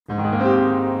Hello,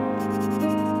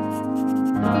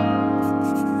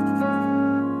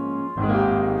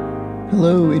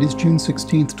 it is June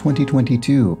 16th,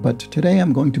 2022, but today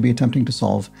I'm going to be attempting to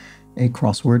solve a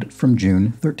crossword from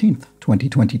June 13th,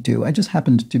 2022. I just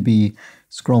happened to be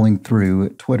scrolling through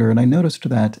Twitter and I noticed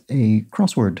that a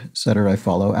crossword setter I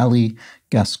follow, Ali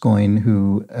Gascoigne,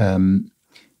 who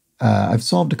I've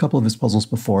solved a couple of his puzzles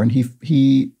before, and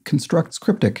he constructs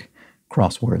cryptic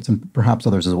crosswords and perhaps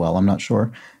others as well, I'm not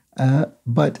sure.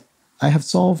 But I have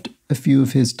solved a few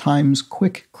of his Times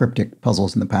Quick cryptic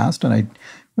puzzles in the past, and I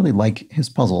really like his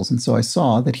puzzles. And so I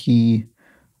saw that he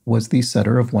was the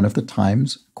setter of one of the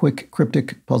Times Quick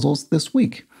cryptic puzzles this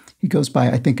week. He goes by,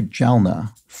 I think,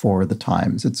 Jalna for the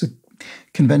Times. It's a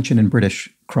convention in British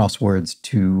crosswords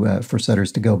for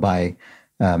setters to go by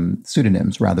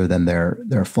pseudonyms rather than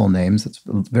their full names. It's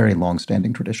a very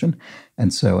long-standing tradition.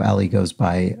 And so Ali goes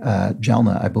by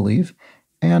Jalna, I believe.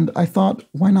 And I thought,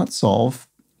 why not solve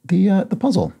the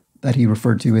puzzle that he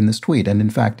referred to in this tweet? And in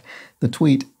fact, the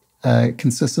tweet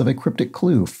consists of a cryptic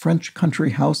clue: French country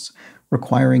house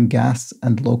requiring gas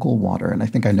and local water. And I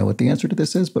think I know what the answer to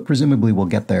this is, but presumably we'll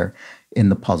get there in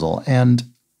the puzzle. And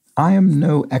I am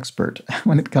no expert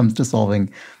when it comes to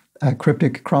solving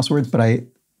cryptic crosswords, but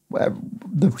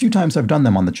the few times I've done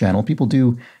them on the channel, people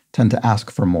do tend to ask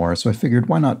for more. So I figured,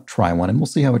 why not try one? And we'll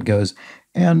see how it goes.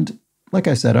 And like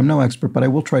I said, I'm no expert, but I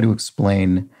will try to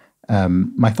explain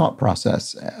my thought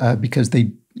process because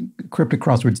cryptic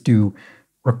crosswords do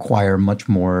require much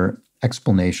more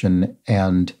explanation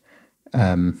and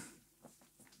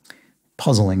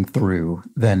puzzling through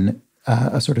than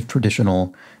a sort of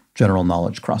traditional general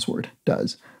knowledge crossword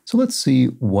does. So let's see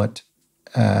what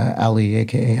Ali,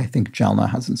 aka I think Jalna,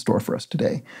 has in store for us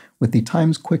today with the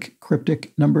Times Quick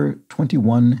cryptic number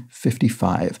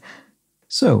 2155.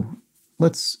 So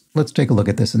let's take a look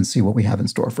at this and see what we have in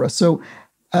store for us. So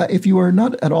if you are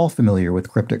not at all familiar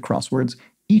with cryptic crosswords,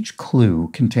 each clue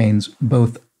contains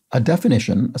both a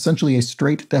definition, essentially a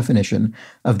straight definition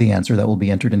of the answer that will be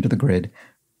entered into the grid,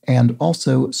 and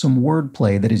also some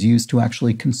wordplay that is used to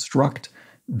actually construct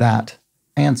that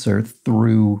answer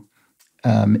through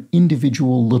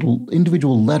individual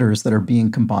letters that are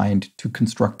being combined to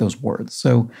construct those words.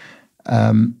 So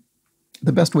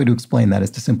the best way to explain that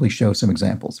is to simply show some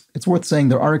examples. It's worth saying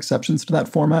there are exceptions to that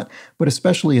format, but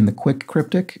especially in the quick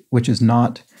cryptic, which is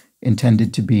not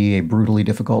intended to be a brutally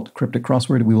difficult cryptic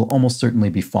crossword, we will almost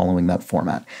certainly be following that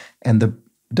format. And the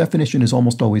definition is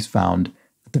almost always found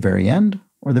at the very end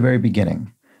or the very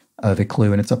beginning of a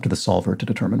clue, and it's up to the solver to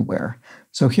determine where.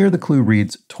 So here the clue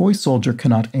reads, toy soldier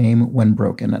cannot aim when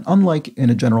broken. And unlike in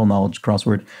a general knowledge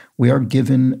crossword, we are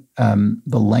given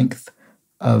the length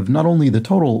of not only the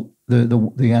total,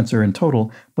 the answer in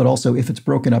total, but also if it's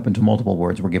broken up into multiple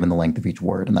words, we're given the length of each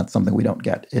word, and that's something we don't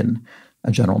get in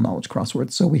a general knowledge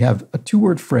crossword. So we have a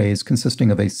two-word phrase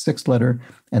consisting of a 6-letter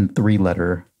and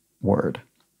 3-letter word.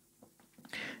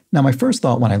 Now, my first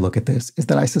thought when I look at this is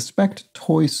that I suspect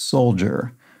toy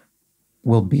soldier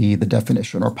will be the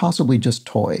definition, or possibly just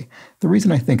toy. The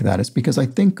reason I think that is because I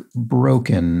think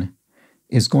broken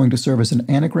is going to serve as an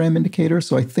anagram indicator.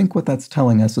 So I think what that's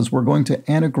telling us is we're going to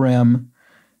anagram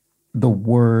the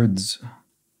words.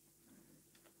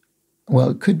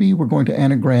 Well, it could be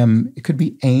it could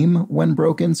be aim when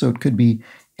broken. So it could be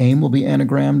aim will be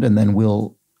anagrammed, and then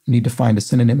we'll need to find a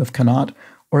synonym of cannot.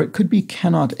 Or it could be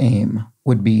cannot aim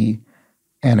would be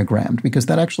anagrammed, because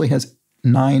that actually has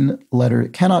 9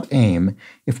 letters. Cannot aim,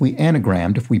 if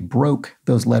we broke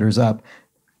those letters up,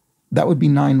 that would be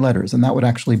 9 letters, and that would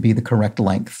actually be the correct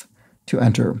length to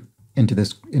enter into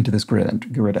this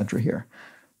grid entry here.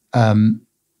 And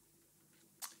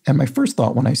my first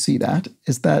thought when I see that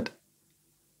is that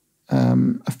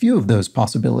a few of those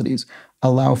possibilities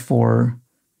allow for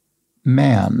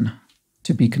man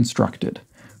to be constructed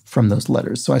from those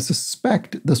letters. So I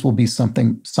suspect this will be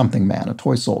something man, a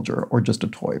toy soldier, or just a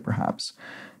toy perhaps.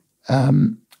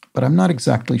 But I'm not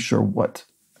exactly sure what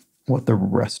the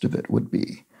rest of it would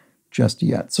be just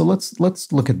yet. So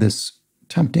let's look at this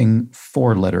tempting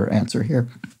 4-letter answer here.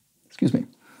 Excuse me.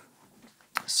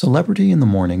 Celebrity in the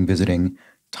morning visiting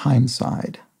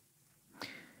Tyneside.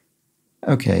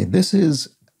 Okay, this is,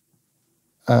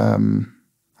 I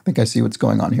think I see what's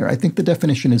going on here. I think the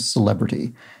definition is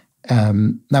celebrity.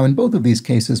 Now, in both of these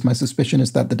cases, my suspicion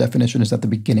is that the definition is at the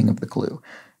beginning of the clue.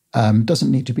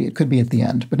 Doesn't need to be. It could be at the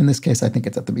end. But in this case, I think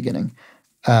it's at the beginning.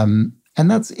 And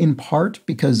that's in part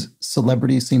because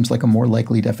celebrity seems like a more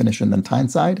likely definition than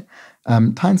Tyneside.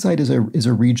 Tyneside is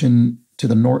a region to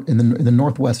the north, in the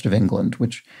northwest of England,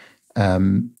 which,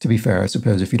 to be fair, I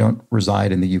suppose if you don't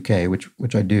reside in the UK,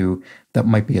 which I do, that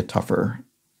might be a tougher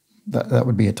That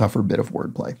would be a tougher bit of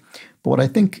wordplay. But what I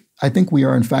think we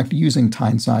are in fact using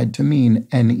Tyneside to mean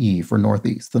NE for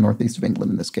northeast, the northeast of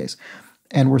England in this case.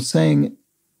 And we're saying,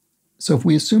 so if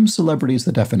we assume celebrity is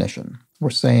the definition, we're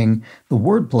saying the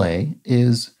wordplay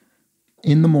is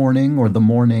in the morning or the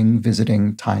morning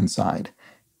visiting Tyneside.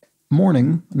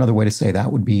 Morning, another way to say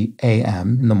that would be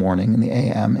AM in the morning, in the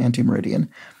AM anti-meridian.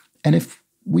 And if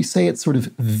we say it sort of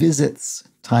visits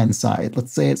Tyneside,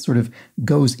 let's say it sort of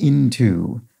goes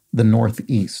into the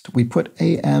northeast, we put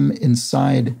AM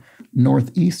inside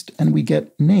northeast and we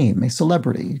get name, a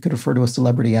celebrity. You could refer to a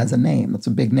celebrity as a name. That's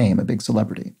a big name, a big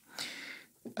celebrity.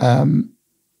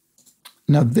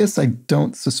 Now this I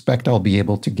don't suspect I'll be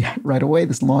able to get right away.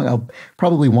 This long, I'll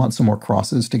probably want some more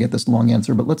crosses to get this long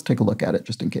answer, but let's take a look at it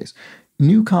just in case.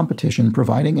 New competition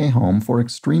providing a home for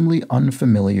extremely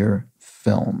unfamiliar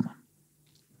film.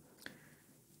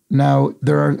 Now,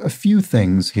 there are a few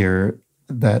things here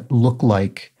that look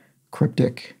like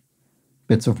cryptic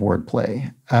bits of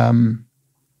wordplay. I'm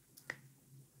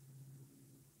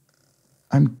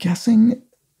guessing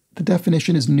the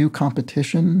definition is new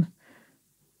competition,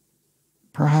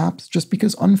 perhaps, just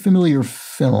because unfamiliar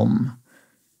film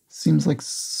seems like a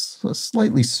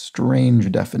slightly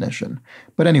strange definition.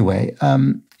 But anyway,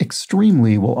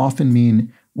 extremely will often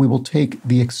mean we will take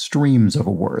the extremes of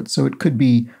a word. So it could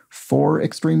be for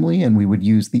extremely, and we would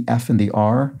use the F and the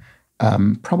R.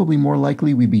 Probably more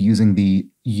likely we'd be using the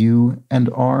U and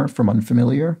R from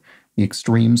unfamiliar, the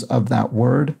extremes of that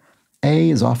word. A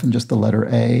is often just the letter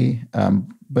A,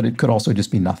 but it could also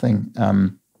just be nothing.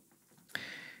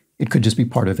 It could just be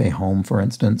part of a home, for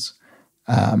instance.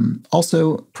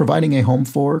 Also, providing a home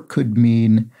for could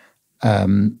mean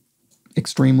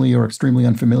extremely or extremely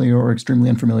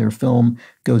unfamiliar film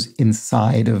goes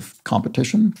inside of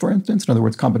competition, for instance. In other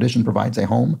words, competition provides a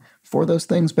home for those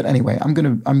things. But anyway,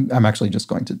 I'm actually just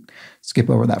going to skip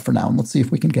over that for now, and let's see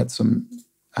if we can get some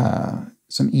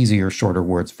easier, shorter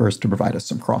words first to provide us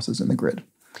some crosses in the grid.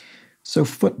 So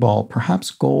football, perhaps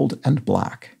gold and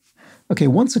black. Okay,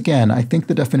 once again, I think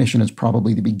the definition is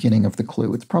probably the beginning of the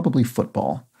clue. It's probably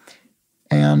football.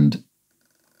 And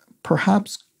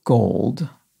perhaps gold.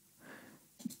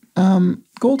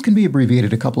 Gold can be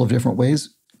abbreviated a couple of different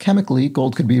ways. Chemically,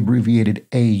 gold could be abbreviated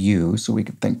AU, so we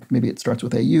could think maybe it starts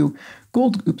with AU.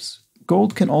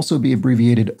 Gold can also be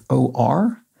abbreviated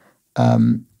OR.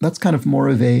 That's kind of more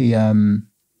of a,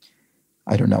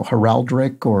 I don't know,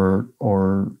 heraldic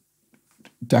or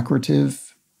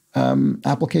decorative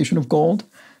application of gold.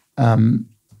 And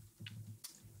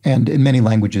in many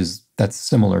languages, that's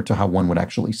similar to how one would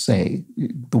actually say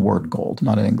the word gold,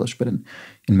 not in English, but in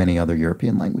many other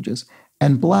European languages.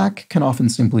 And black can often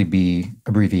simply be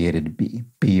abbreviated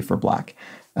B for black.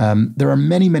 There are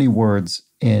many, many words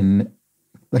in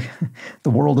the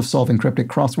world of solving cryptic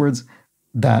crosswords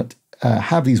that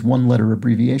have these one-letter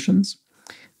abbreviations.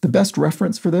 The best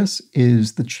reference for this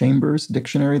is the Chambers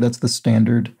Dictionary. That's the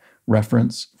standard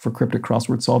reference for cryptic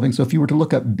crossword solving. So if you were to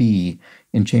look up B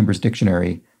in Chambers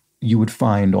Dictionary, you would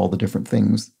find all the different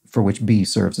things for which B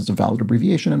serves as a valid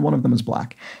abbreviation, and one of them is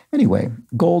black. Anyway,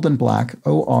 gold and black,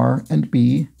 OR and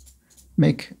B,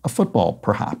 make a football,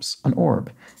 perhaps, an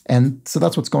orb. And so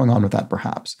that's what's going on with that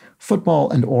perhaps.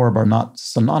 Football and orb are not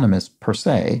synonymous per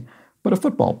se, but a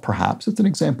football, perhaps, it's an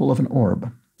example of an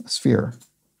orb, a sphere.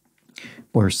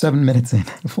 We're 7 minutes in.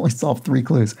 I've only solved 3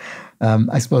 clues.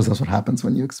 I suppose that's what happens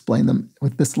when you explain them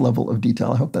with this level of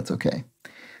detail. I hope that's okay.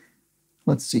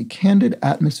 Let's see. Candid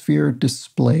atmosphere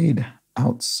displayed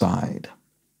outside.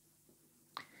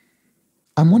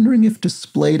 I'm wondering if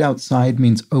displayed outside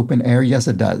means open air. Yes,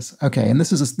 it does. Okay, and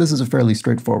this is a fairly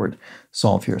straightforward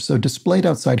solve here. So displayed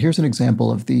outside, here's an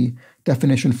example of the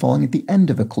definition falling at the end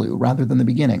of a clue rather than the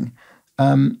beginning.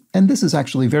 And this is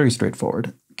actually very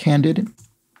straightforward. Candid.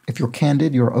 If you're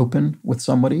candid, you're open with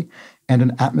somebody, and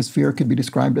an atmosphere could be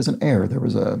described as an air. There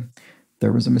was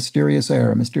a mysterious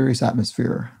air, a mysterious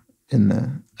atmosphere in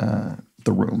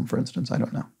the room, for instance. I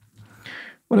don't know.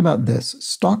 What about this?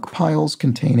 Stockpiles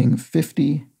containing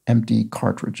 50 empty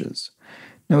cartridges.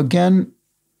 Now again,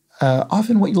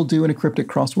 often what you'll do in a cryptic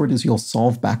crossword is you'll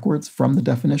solve backwards from the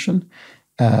definition.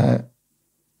 In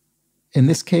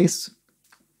this case,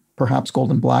 perhaps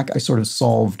gold and black, I sort of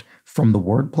solved from the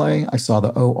wordplay. I saw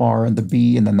the OR and the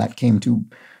B, and then that came to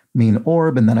mean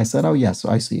orb, and then I said, oh yes,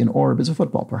 I see, an orb is a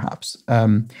football, perhaps.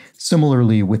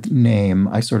 Similarly with name,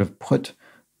 I sort of put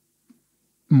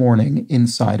morning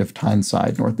inside of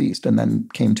Tyneside, northeast, and then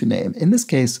came to name. In this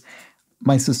case,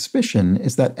 my suspicion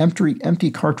is that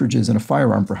empty cartridges in a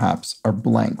firearm, perhaps, are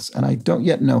blanks, and I don't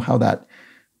yet know how that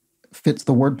fits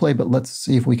the wordplay, but let's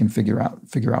see if we can figure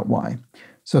out why.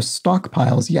 So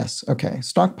stockpiles, yes, okay.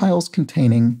 Stockpiles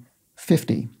containing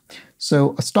 50.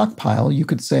 So a stockpile, you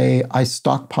could say I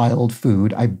stockpiled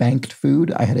food, I banked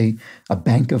food, I had a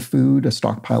bank of food, a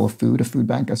stockpile of food, a food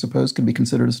bank, I suppose, could be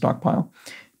considered a stockpile.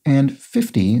 And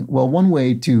 50, well, one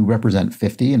way to represent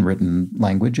 50 in written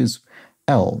language is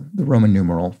L, the Roman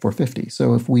numeral for 50.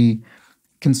 So if we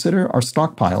consider our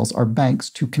stockpiles, our banks,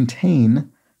 to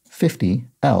contain 50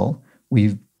 L,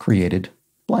 we've created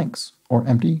blanks or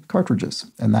empty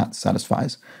cartridges, and that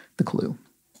satisfies the clue.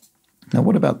 Now,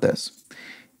 what about this?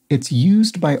 It's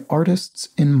used by artists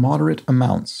in moderate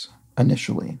amounts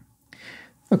initially.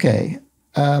 Okay,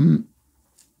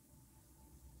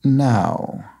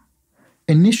 now,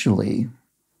 initially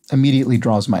immediately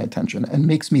draws my attention and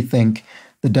makes me think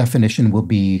the definition will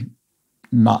be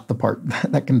not the part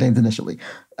that contains initially.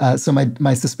 So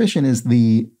my suspicion is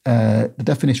the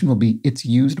definition will be it's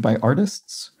used by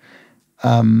artists.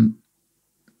 I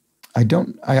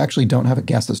actually don't have a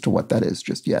guess as to what that is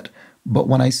just yet. But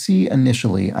when I see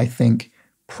initially, I think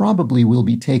probably we'll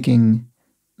be taking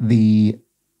the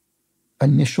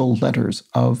initial letters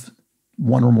of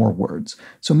one or more words.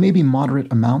 So maybe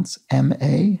moderate amounts,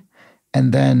 MA,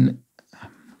 and then,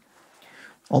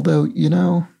 although,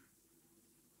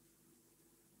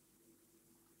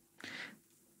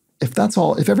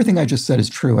 if everything I just said is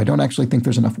true, I don't actually think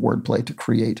there's enough wordplay to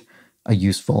create a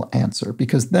useful answer,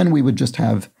 because then we would just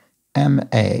have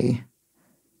MA,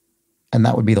 and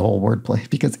that would be the whole wordplay,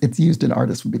 because it's used in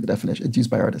artists would be the definition. It's used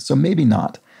by artists. So maybe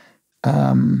not.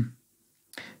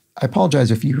 I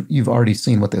apologize if you've already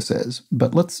seen what this is,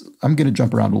 but I'm going to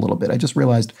jump around a little bit. I just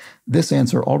realized this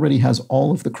answer already has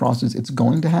all of the crosses it's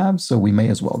going to have, so we may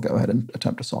as well go ahead and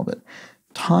attempt to solve it.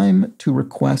 Time to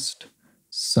request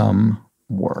some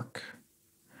work.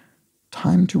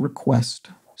 Time to request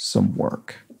some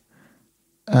work.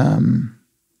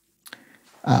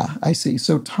 I see.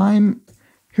 So time,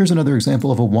 here's another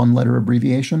example of a one-letter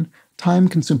abbreviation. Time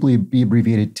can simply be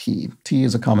abbreviated T. T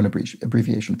is a common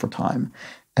abbreviation for time.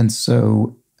 And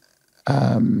so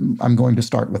I'm going to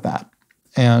start with that.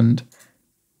 And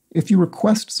if you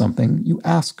request something, you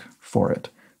ask for it.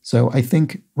 So I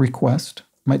think request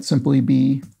might simply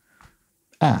be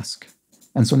ask.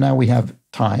 And so now we have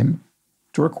time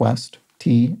to request,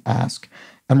 T, ask,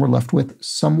 and we're left with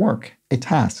some work. A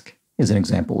task is an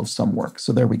example of some work.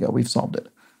 So there we go. We've solved it.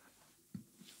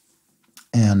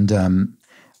 And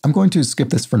I'm going to skip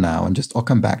this for now and I'll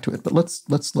come back to it. But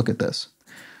let's look at this.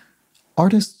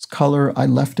 Artist's color I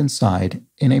left inside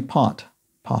in a pot,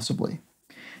 possibly.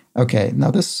 Okay,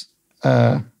 now this,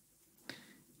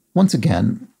 once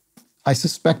again, I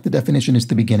suspect the definition is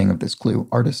the beginning of this clue,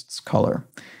 artist's color.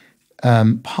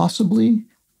 Possibly,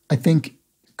 I think,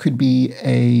 could be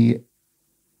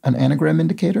an anagram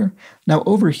indicator. Now,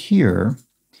 over here,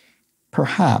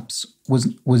 perhaps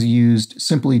was used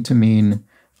simply to mean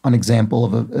an example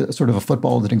of a sort of a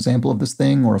football is an example of this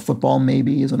thing, or a football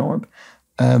maybe is an orb.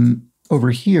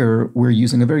 Over here, we're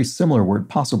using a very similar word,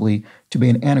 possibly, to be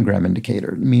an anagram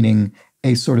indicator, meaning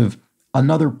a sort of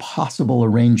another possible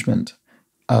arrangement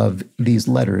of these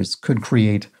letters could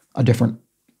create a different,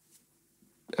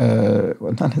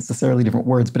 well, not necessarily different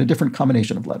words, but a different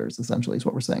combination of letters, essentially, is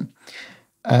what we're saying.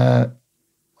 And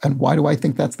why do I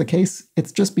think that's the case?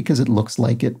 It's just because it looks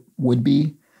like it would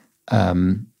be.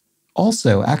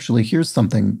 Also, actually, here's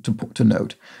something to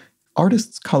note.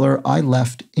 Artist's color I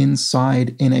left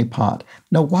inside in a pot.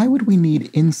 Now, why would we need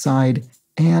inside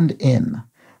and in?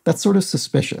 That's sort of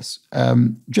suspicious.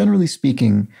 Generally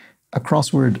speaking, a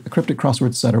cryptic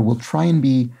crossword setter will try and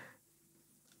be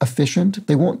efficient.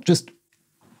 They won't just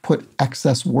put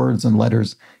excess words and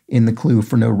letters in the clue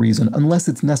for no reason, unless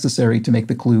it's necessary to make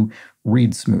the clue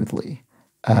read smoothly.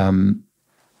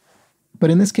 But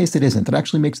in this case, it isn't. It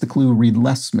actually makes the clue read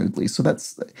less smoothly. So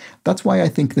that's why I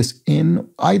think this in,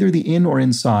 either the in or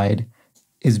inside,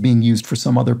 is being used for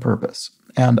some other purpose.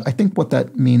 And I think what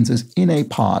that means is in a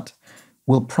pot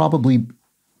will probably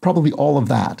all of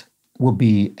that will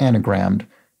be anagrammed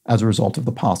as a result of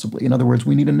the possibly. In other words,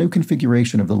 we need a new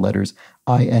configuration of the letters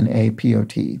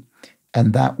I-N-A-P-O-T,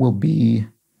 and that will be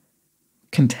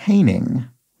containing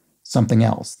something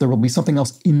else. There will be something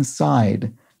else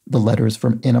inside the letters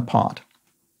from in a pot.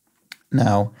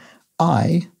 Now,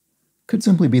 I could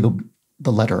simply be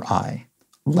the letter I.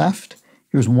 Left,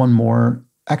 here's one more.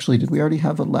 Actually, did we already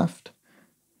have a left?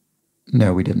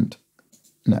 No, we didn't.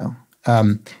 No.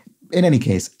 In any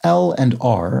case, L and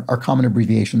R are common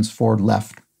abbreviations for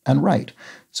left and right.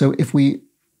 So if we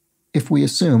if we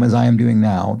assume, as I am doing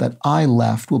now, that I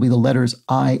left will be the letters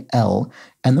IL,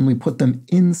 and then we put them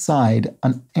inside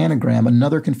an anagram,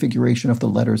 another configuration of the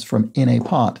letters from in a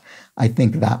pot, I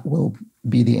think that will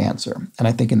be the answer. And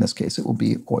I think in this case it will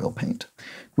be oil paint,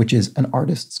 which is an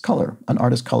artist's color. An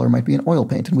artist's color might be an oil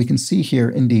paint. And we can see here,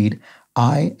 indeed,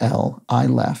 IL, I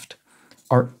left,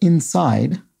 are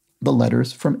inside the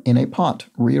letters from in a pot,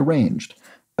 rearranged,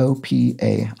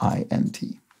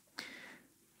 OPAINT.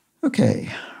 Okay,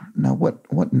 now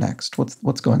what next?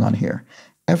 What's going on here?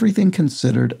 Everything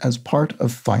considered as part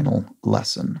of final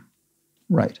lesson.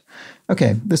 Right.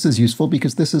 Okay, this is useful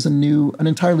because this is an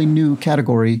entirely new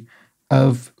category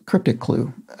of cryptic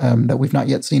clue that we've not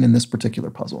yet seen in this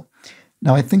particular puzzle.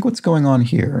 Now, I think what's going on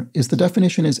here is the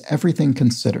definition is everything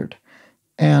considered.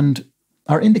 And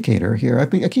our indicator here, I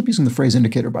keep using the phrase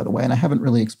indicator, by the way, and I haven't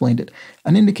really explained it.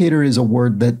 An indicator is a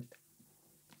word that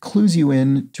clues you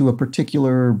in to a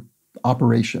particular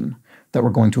operation that we're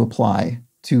going to apply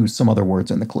to some other words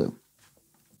in the clue.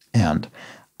 And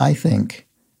I think,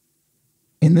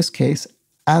 in this case,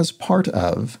 as part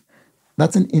of,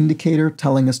 that's an indicator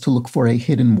telling us to look for a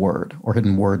hidden word, or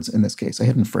hidden words in this case, a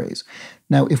hidden phrase.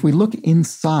 Now, if we look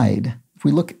inside,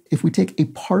 if we take a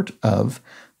part of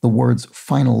the word's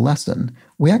final lesson,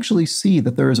 we actually see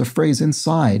that there is a phrase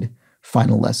inside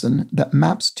final lesson that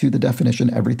maps to the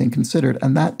definition everything considered,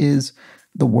 and that is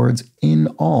the words in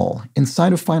all.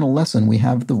 Inside of final lesson, we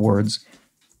have the words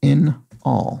in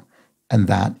all, and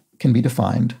that can be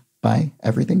defined by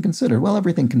everything considered. Well,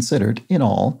 everything considered, in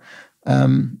all,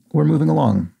 we're moving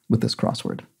along with this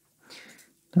crossword.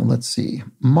 Now let's see.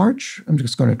 March, I'm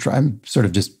sort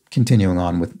of just continuing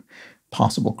on with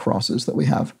possible crosses that we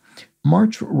have.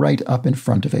 March right up in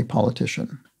front of a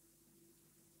politician.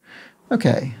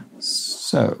 Okay,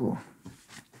 so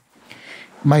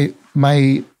my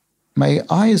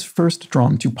eye is first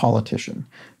drawn to politician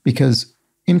because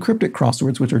in cryptic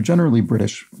crosswords, which are generally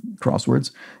British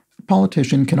crosswords,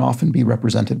 politician can often be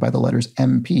represented by the letters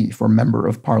MP for Member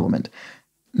of Parliament.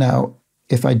 Now,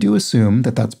 if I do assume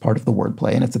that that's part of the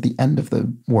wordplay and it's at the end of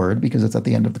the word because it's at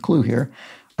the end of the clue here,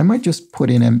 I might just put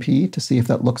in MP to see if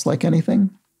that looks like anything.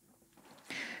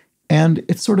 And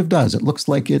it sort of does. It looks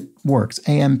like it works.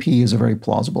 AMP is a very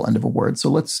plausible end of a word. So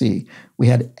let's see. We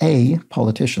had a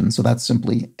politician, so that's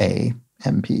simply A,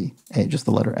 MP. A, just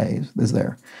the letter A is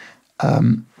there.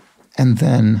 And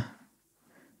then,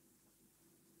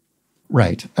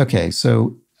 right. Okay,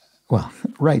 so, well,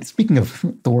 right. Speaking of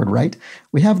the word right,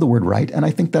 we have the word right, and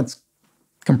I think that's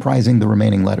comprising the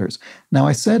remaining letters. Now,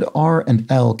 I said R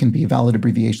and L can be valid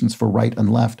abbreviations for right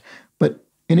and left, but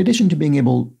in addition to being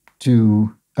able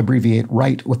to abbreviate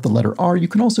right with the letter R, you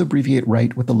can also abbreviate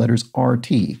right with the letters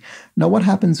RT. Now, what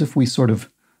happens if we sort of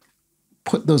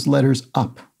put those letters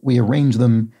up? We arrange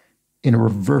them in a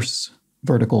reverse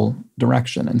vertical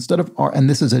direction. Instead of R,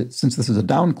 and since this is a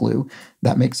down clue,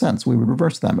 that makes sense. We would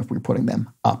reverse them if we're putting them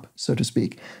up, so to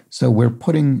speak. So we're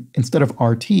putting, instead of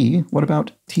RT, what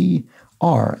about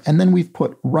TR? And then we've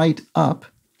put right up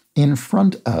in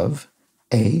front of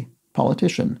a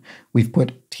politician. We've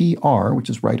put TR, which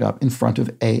is right up, in front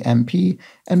of AMP,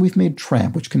 and we've made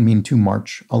tramp, which can mean to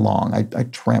march along. I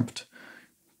tramped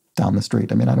down the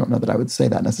street. I mean, I don't know that I would say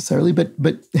that necessarily, but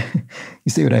you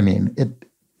see what I mean.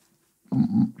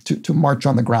 To march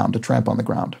on the ground, to tramp on the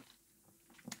ground.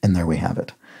 And there we have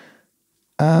it.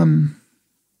 Now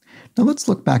let's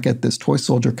look back at this. Toy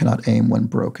soldier cannot aim when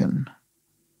broken.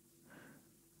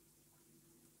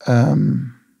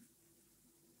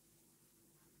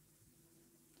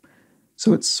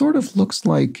 So it sort of looks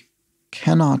like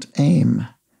cannot aim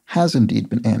has indeed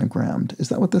been anagrammed. Is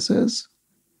that what this is?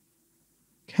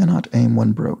 Cannot aim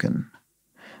when broken.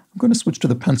 I'm going to switch to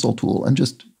the pencil tool and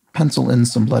just pencil in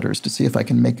some letters to see if I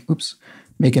can make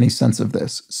any sense of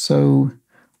this. So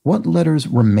what letters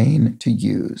remain to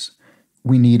use?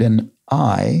 We need an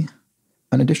I,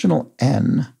 an additional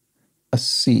N, a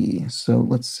C. So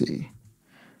let's see.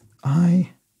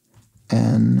 I,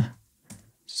 N,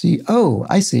 C. Oh,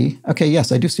 I see. Okay,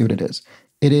 yes, I do see what it is.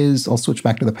 It is, I'll switch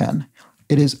back to the pen.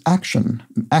 It is Action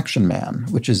Man,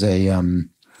 which is a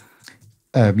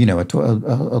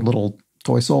little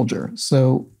toy soldier.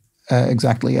 So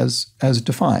exactly as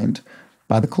defined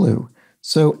by the clue.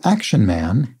 So Action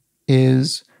Man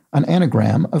is an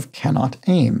anagram of cannot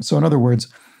aim. So in other words,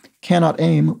 cannot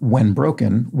aim when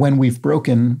broken. When we've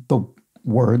broken the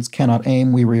words cannot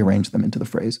aim, we rearrange them into the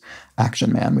phrase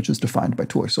Action Man, which is defined by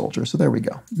toy soldier. So there we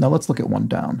go. Now let's look at one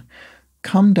down.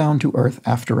 Come down to earth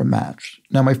after a match.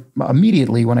 Now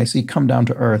immediately when I see come down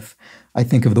to earth, I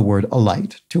think of the word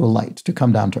alight, to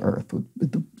come down to earth.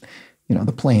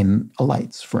 the plane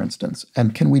alights, for instance.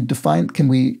 And can we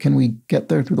get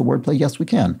there through the wordplay? Yes, we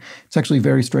can. It's actually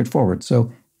very straightforward.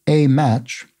 So a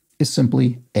match is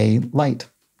simply a light.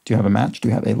 Do you have a match? Do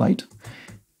you have a light?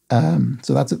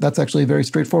 So that's actually a very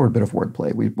straightforward bit of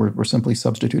wordplay. We're simply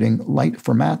substituting light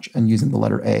for match and using the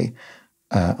letter A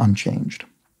unchanged.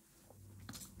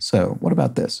 So what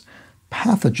about this?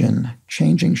 Pathogen,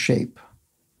 changing shape.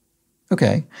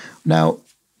 Okay, now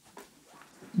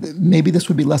maybe this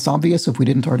would be less obvious if we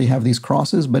didn't already have these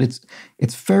crosses, but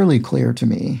it's fairly clear to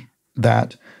me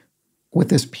that with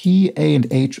this P, A,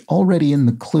 and H already in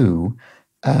the clue,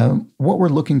 what we're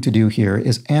looking to do here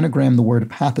is anagram the word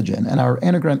pathogen, and our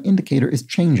anagram indicator is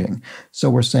changing. So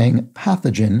we're saying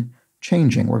pathogen,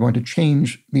 changing. We're going to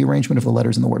change the arrangement of the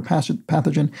letters in the word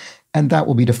pathogen, and that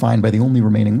will be defined by the only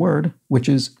remaining word, which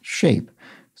is shape.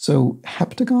 So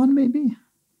heptagon, maybe?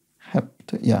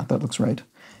 Yeah, that looks right.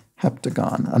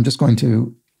 Heptagon. I'm just going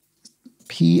to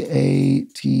P-A-T-H-O.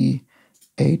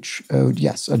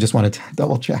 Yes, I just wanted to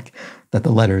double check that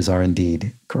the letters are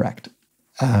indeed correct.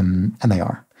 And they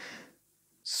are.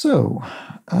 So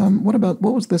what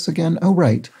was this again? Oh,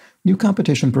 right. New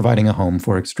competition providing a home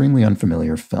for extremely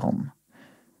unfamiliar film.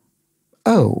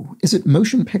 Oh, is it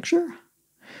motion picture?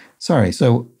 Sorry,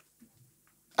 so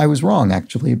I was wrong,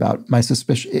 actually, about my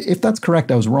suspicion. If that's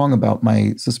correct, I was wrong about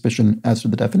my suspicion as to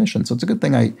the definition. So it's a good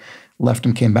thing I left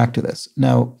and came back to this.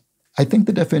 Now, I think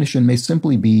the definition may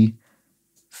simply be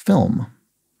film.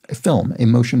 A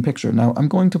motion picture. Now, I'm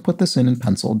going to put this in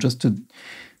pencil just to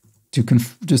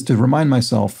remind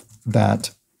myself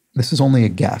that this is only a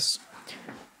guess.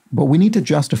 But we need to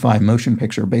justify motion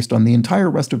picture based on the entire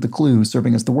rest of the clue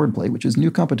serving as the wordplay, which is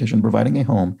new competition providing a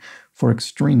home for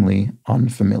extremely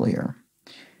unfamiliar.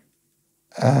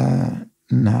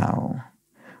 Now,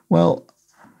 well,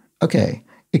 okay,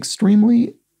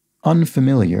 extremely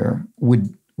unfamiliar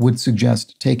would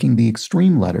suggest taking the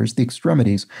extreme letters, the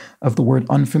extremities of the word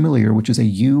unfamiliar, which is a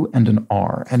U and an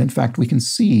R. And in fact, we can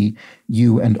see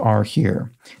U and R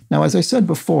here. Now, as I said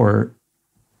before,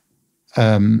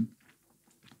 that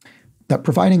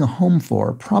providing a home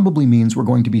for probably means we're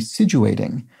going to be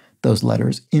situating those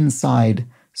letters inside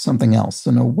something else. So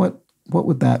now what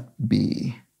would that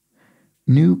be?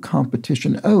 New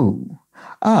competition.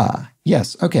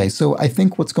 Yes. Okay. So I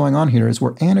think what's going on here is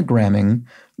we're anagramming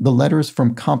the letters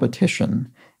from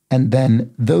competition, and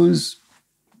then those,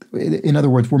 in other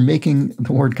words, we're making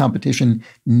the word competition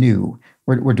new.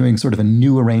 We're doing sort of a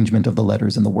new arrangement of the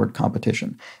letters in the word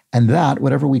competition. And that,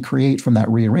 whatever we create from that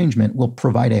rearrangement, will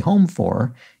provide a home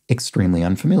for extremely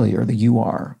unfamiliar, the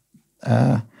UR.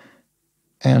 And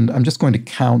I'm just going to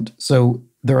count. So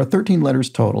there are 13 letters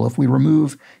total. If we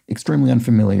remove extremely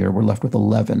unfamiliar, we're left with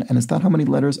 11. And is that how many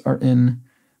letters are in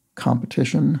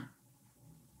competition?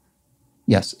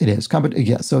 Yes, it is.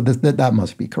 Yes, so that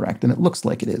must be correct. And it looks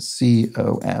like it is.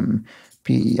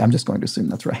 C-O-M-P-E. I'm just going to assume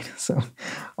that's right. So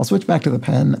I'll switch back to the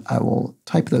pen. I will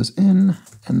type those in,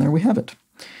 and there we have it.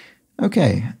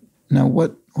 Okay, now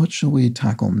what shall we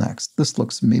tackle next? This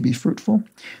looks maybe fruitful.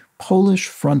 Polish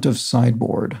front of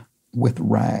sideboard with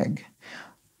rag.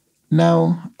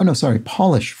 Now,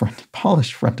 Polish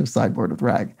front of sideboard with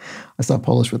rag. I saw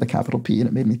Polish with a capital P, and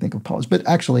it made me think of Polish. But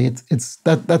actually,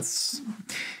 that's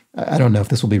I don't know if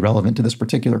this will be relevant to this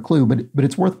particular clue, but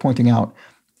it's worth pointing out.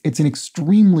 It's an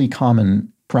extremely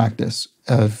common practice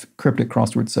of cryptic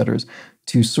crossword setters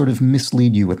to sort of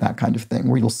mislead you with that kind of thing,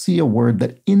 where you'll see a word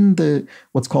that in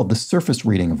what's called the surface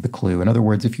reading of the clue. In other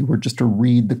words, if you were just to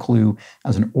read the clue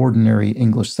as an ordinary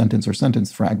English sentence or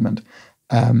sentence fragment,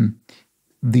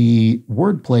 the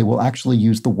wordplay will actually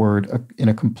use the word in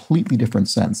a completely different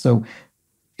sense. So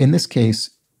in this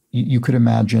case, you could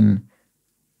imagine,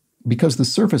 because the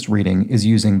surface reading is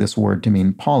using this word to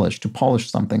mean polish, to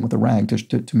polish something with a rag,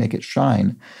 to make it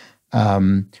shine,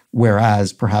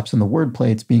 whereas perhaps in the wordplay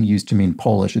it's being used to mean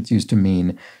Polish, it's used to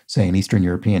mean, say, an Eastern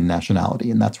European nationality,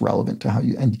 and that's relevant to how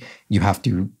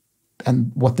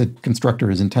and what the constructor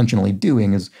is intentionally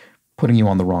doing is putting you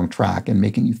on the wrong track and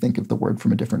making you think of the word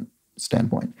from a different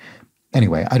standpoint.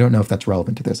 Anyway, I don't know if that's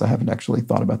relevant to this. I haven't actually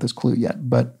thought about this clue yet,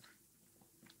 but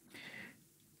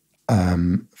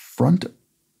front.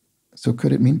 So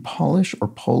could it mean Polish or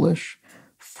Polish?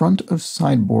 Front of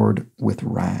sideboard with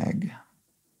rag.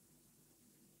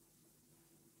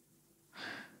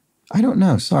 I don't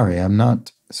know. Sorry, I'm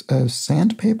not.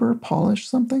 Sandpaper, polish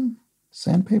something?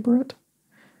 Sandpaper it?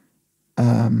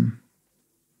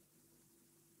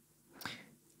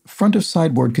 Front of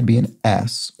sideboard could be an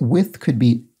S. With could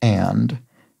be and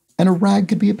a rag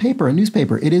could be a paper, a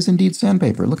newspaper. It is indeed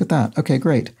sandpaper. Look at that. Okay,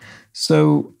 great.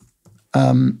 So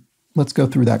let's go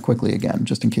through that quickly again,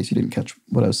 just in case you didn't catch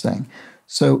what I was saying.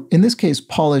 So in this case,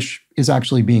 polish is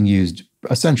actually being used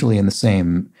essentially in the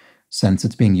same sense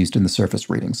it's being used in the surface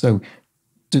reading. So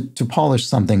to polish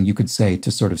something, you could say to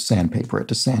sort of sandpaper it,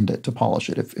 to sand it, to polish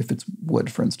it, if it's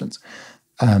wood, for instance.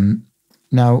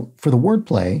 Now, for the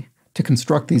wordplay, to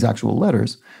construct these actual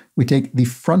letters, we take the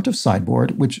front of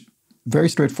sideboard, which very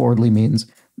straightforwardly means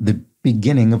the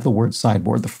beginning of the word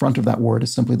sideboard. The front of that word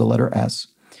is simply the letter S.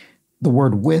 The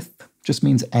word with just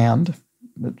means and,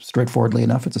 straightforwardly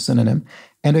enough, it's a synonym.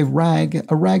 And a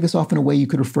rag is often a way you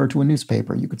could refer to a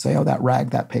newspaper. You could say, oh, that rag,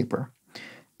 that paper.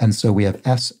 And so we have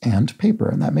S and paper,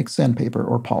 and that makes sandpaper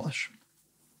or polish.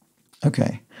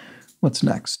 Okay, what's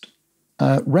next?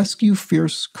 Rescue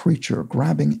fierce creature,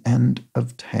 grabbing end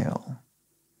of tail.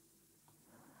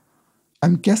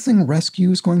 I'm guessing rescue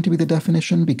is going to be the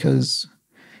definition because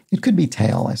it could be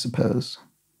tail, I suppose.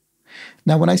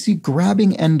 Now, when I see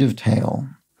grabbing end of tail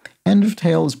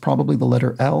is probably the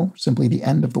letter L, simply the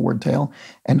end of the word tail.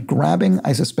 And grabbing,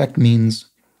 I suspect, means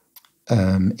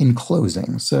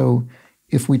enclosing. So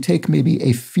if we take maybe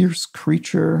a fierce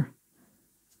creature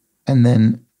and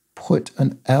then put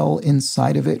an L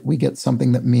inside of it, we get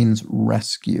something that means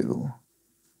rescue.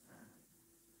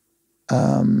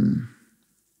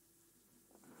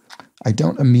 I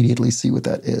don't immediately see what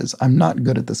that is. I'm not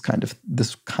good at this kind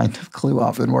of clue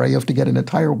often, where you have to get an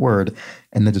entire word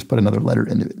and then just put another letter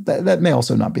into it. That may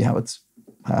also not be how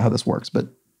this works, but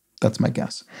that's my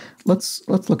guess. Let's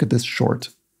look at this short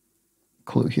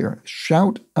clue here.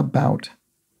 Shout about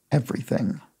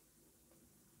everything.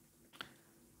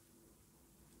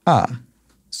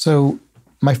 So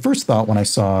my first thought when I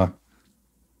saw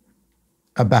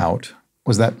about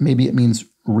was that maybe it means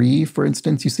for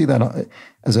instance. You see that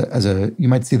you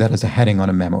might see that as a heading on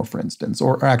a memo, for instance,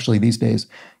 or actually these days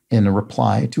in a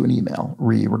reply to an email,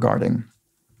 regarding.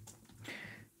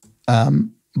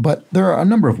 But there are a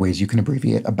number of ways you can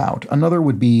abbreviate about. Another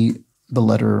would be the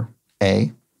letter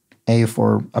A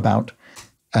for about.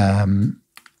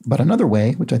 But another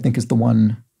way, which I think is the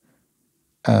one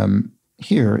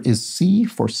here, is C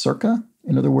for circa.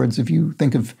 In other words, if you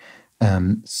think of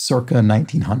circa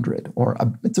 1900, or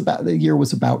the year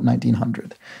was about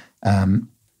 1900. And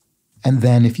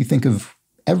then if you think of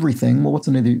everything, well, what's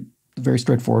another very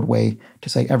straightforward way to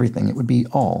say everything? It would be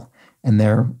all. And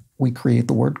there we create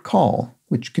the word call,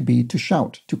 which could be to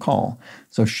shout, to call.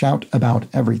 So shout about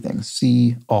everything.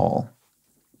 See all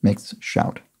makes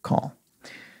shout, call.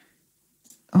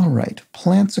 All right,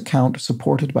 plants account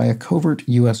supported by a covert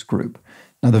U.S. group.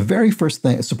 Now, the very first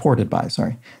thing,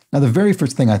 Now, the very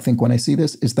first thing I think when I see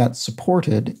this is that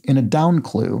supported in a down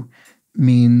clue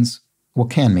means, well,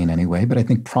 can mean anyway, but I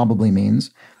think probably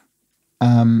means,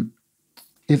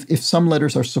 if some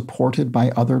letters are supported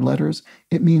by other letters,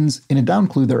 it means in a down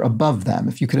clue they're above them.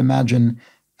 If you could imagine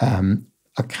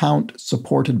account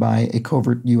supported by a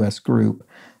covert U.S. group,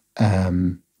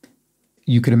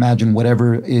 you could imagine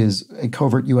whatever is a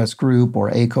covert U.S. group or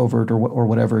a covert or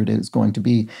whatever it is going to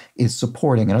be is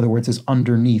supporting. In other words, is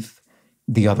underneath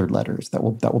the other letters that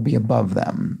will be above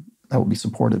them, that will be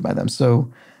supported by them.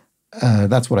 So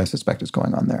that's what I suspect is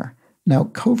going on there. Now,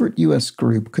 covert U.S.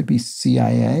 group could be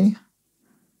CIA.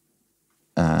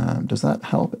 Does that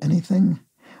help anything?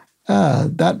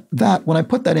 That when I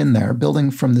put that in there, building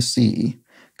from the C,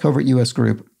 covert U.S.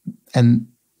 group, and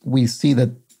we see that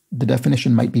the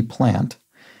definition might be plant,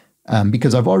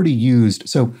 because I've already used,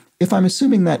 so if I'm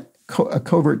assuming that a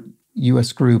covert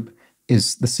U.S. group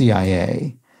is the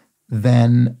CIA,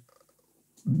 then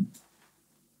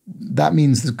that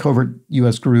means the covert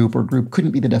U.S. group or group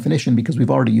couldn't be the definition because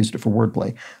we've already used it for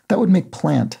wordplay. That would make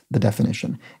plant the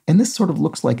definition. And this sort of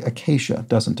looks like acacia,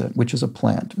 doesn't it? Which is a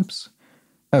plant. Oops.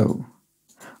 Oh.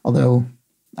 Although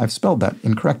I've spelled that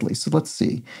incorrectly, so let's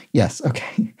see. Yes,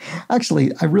 okay.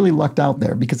 Actually, I really lucked out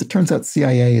there because it turns out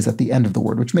CIA is at the end of the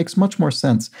word, which makes much more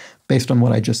sense based on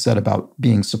what I just said about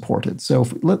being supported. So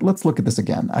let's look at this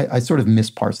again. I sort of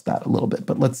misparsed that a little bit,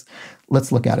 but let's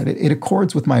look at it. It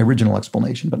accords with my original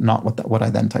explanation, but not what I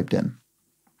then typed in.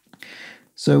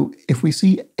 So if we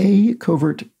see a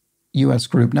covert U.S.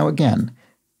 group, now again,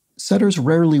 setters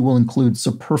rarely will include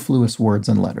superfluous words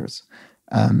and letters.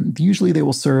 Usually they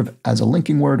will serve as a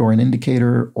linking word or an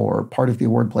indicator or part of the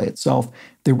wordplay itself.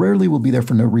 They rarely will be there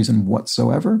for no reason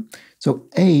whatsoever. So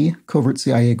a covert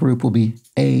CIA group will be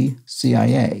a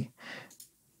CIA.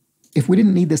 If we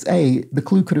didn't need this A, the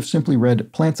clue could have simply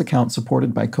read plants account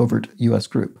supported by covert U.S.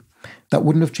 group. That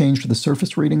wouldn't have changed the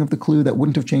surface reading of the clue. That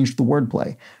wouldn't have changed the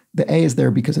wordplay. The A is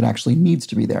there because it actually needs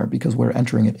to be there because we're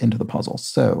entering it into the puzzle.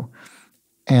 So,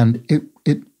 and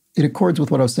it accords with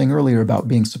what I was saying earlier about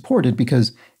being supported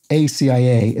because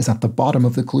ACIA is at the bottom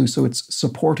of the clue, so it's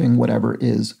supporting whatever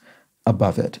is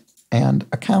above it. and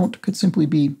account could simply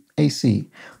be AC.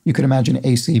 You could imagine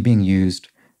AC being used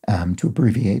to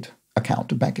abbreviate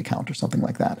account, a bank account or something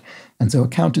like that. And so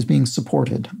account is being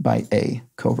supported by a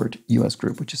covert U.S.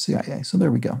 group, which is CIA. So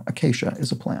there we go. Acacia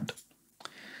is a plant.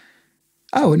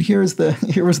 Oh, and here was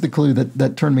the clue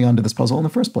that turned me onto this puzzle in the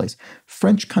first place.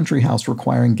 French country house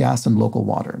requiring gas and local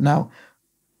water. Now,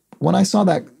 when I saw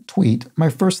that tweet, my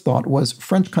first thought was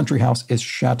French country house is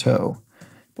chateau.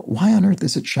 But why on earth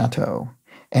is it chateau?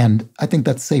 And I think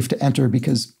that's safe to enter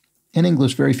because in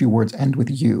English, very few words end with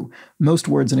U. Most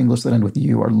words in English that end with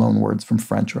U are loan words from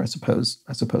French, or I suppose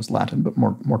Latin, but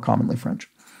more commonly French.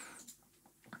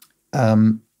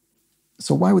 So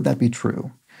why would that be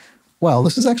true? Well,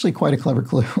 this is actually quite a clever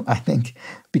clue, I think,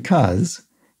 because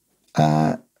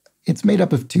it's made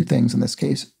up of two things in this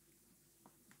case.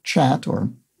 Chat,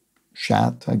 or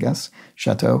chat, I guess,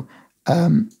 chateau,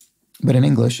 but in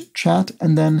English, chat,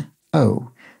 and then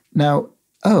O. Now,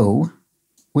 O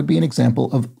would be an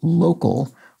example of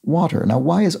local water. Now,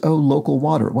 why is O local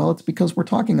water? Well, it's because we're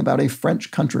talking about a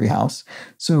French country house.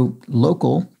 So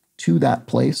local to that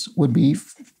place would be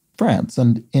France.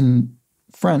 And in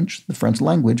French, the French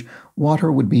language,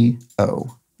 water would be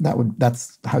O.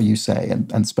 That's how you say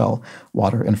and spell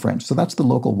water in French. So that's the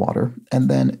local water. And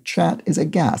then chat is a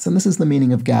gas. And this is the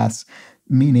meaning of gas,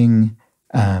 meaning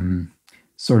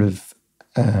sort of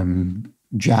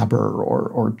jabber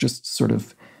or just sort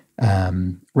of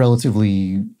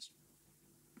relatively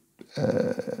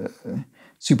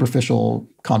superficial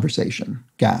conversation,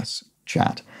 gas,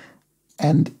 chat.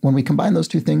 And when we combine those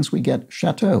two things, we get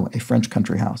chateau, a French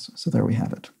country house. So there we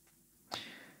have it.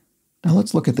 Now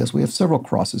let's look at this. We have several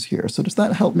crosses here. So does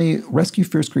that help me rescue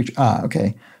fierce creature? Ah,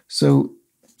 okay. So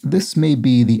this may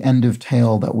be the end of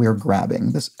tail that we're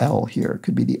grabbing. This L here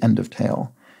could be the end of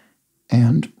tail.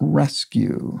 And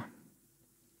rescue.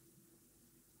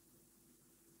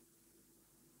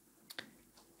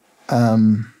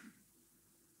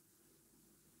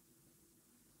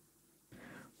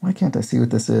 Why can't I see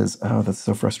what this is? Oh, that's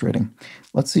so frustrating.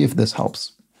 Let's see if this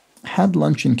helps. Had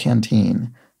lunch in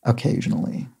canteen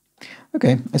occasionally.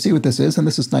 Okay, I see what this is, and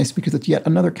this is nice because it's yet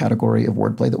another category of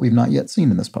wordplay that we've not yet seen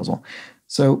in this puzzle.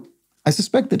 So I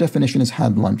suspect the definition is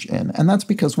had lunch in, and that's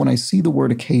because when I see the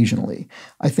word occasionally,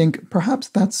 I think perhaps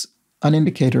that's an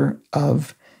indicator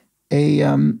of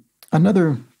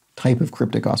another type of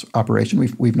cryptic operation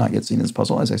we've not yet seen in this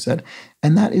puzzle, as I said,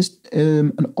 and that is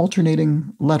an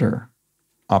alternating letter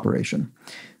operation.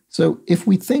 So if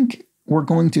we think we're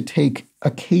going to take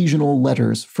occasional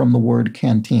letters from the word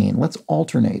canteen, let's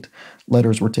alternate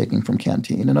letters we're taking from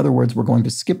canteen. In other words, we're going to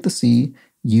skip the C,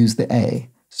 use the A,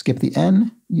 skip the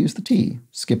N, use the T,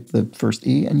 skip the first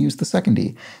E, and use the second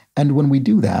E. And when we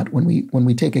do that, when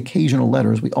we take occasional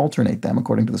letters, we alternate them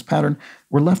according to this pattern,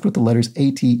 we're left with the letters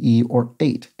A, T, E, or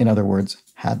ate. In other words,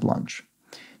 had lunch.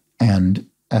 And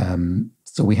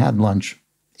so we had lunch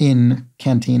in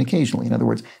canteen occasionally. In other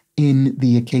words, in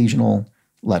the occasional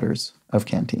letters of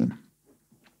canteen.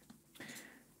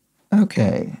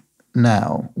 Okay,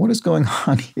 now, what is going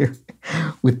on here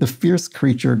with the fierce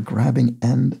creature grabbing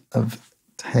end of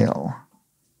tail?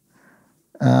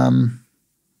 I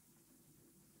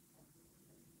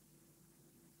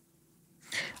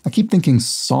keep thinking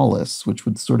solace, which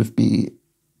would sort of be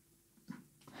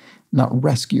not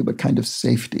rescue, but kind of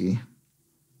safety.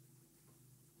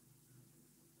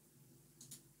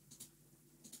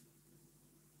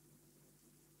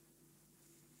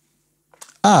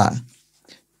 Ah,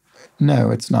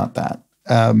 no, it's not that.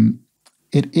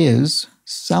 It is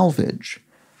salvage.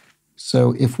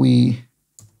 So if we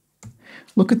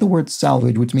look at the word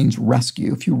salvage, which means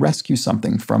rescue, if you rescue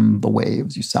something from the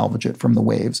waves, you salvage it from the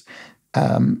waves,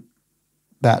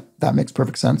 that makes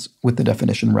perfect sense with the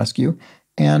definition rescue.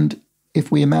 And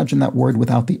if we imagine that word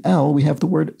without the L, we have the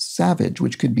word savage,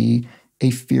 which could be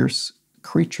a fierce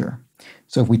creature.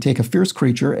 So if we take a fierce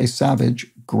creature, a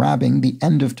savage, grabbing the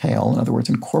end of tail, in other words,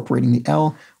 incorporating the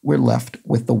L, we're left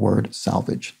with the word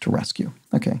salvage to rescue.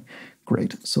 Okay,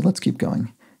 great. So let's keep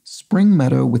going. Spring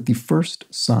meadow with the first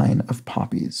sign of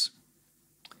poppies.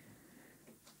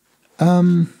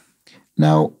 Now,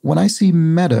 when I see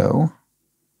meadow,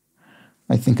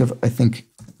 I think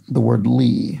the word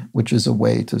lea, which is a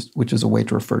way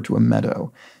to refer to a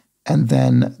meadow, and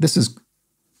then the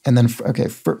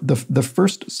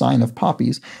first sign of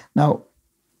poppies. Now,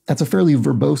 that's a fairly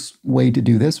verbose way to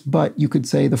do this, but you could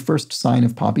say the first sign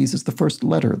of poppies is the first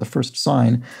letter, the first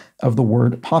sign of the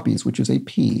word poppies, which is a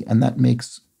P, and that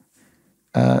makes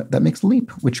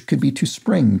leap, which could be to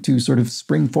spring, to sort of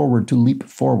spring forward, to leap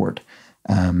forward.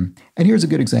 And here's a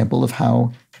good example of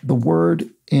how the word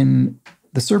in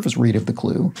the surface read of the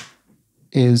clue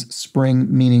is spring,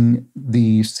 meaning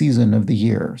the season of the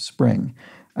year, spring,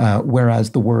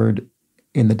 whereas the word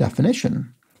in the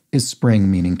definition is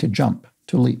spring, meaning to jump,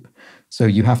 to leap. So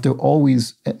you have to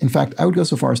always, in fact, I would go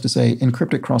so far as to say in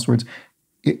cryptic crosswords,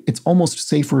 it's almost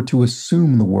safer to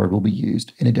assume the word will be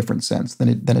used in a different sense than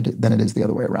it is the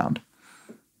other way around.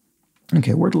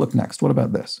 Okay, where to look next? What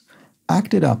about this?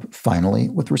 Acted up, finally,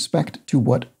 with respect to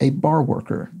what a bar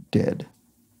worker did.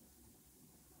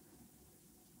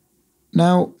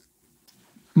 Now,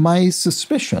 my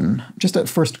suspicion, just at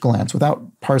first glance,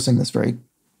 without parsing this very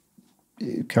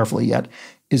carefully yet,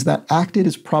 is that acted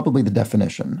is probably the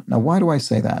definition. Now, why do I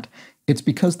say that? It's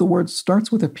because the word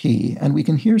starts with a P, and we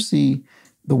can here see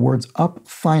the words up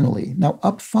finally. Now,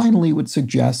 up finally would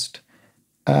suggest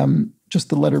just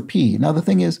the letter P. Now, the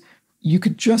thing is, you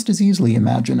could just as easily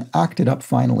imagine acted up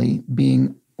finally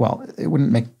being, well, it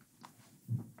wouldn't make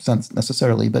sense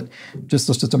necessarily, but just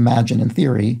let's just imagine in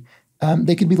theory,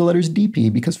 they could be the letters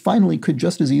DP, because finally could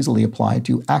just as easily apply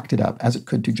to acted up as it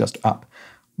could to just up.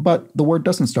 But the word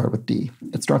doesn't start with D,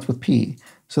 it starts with P.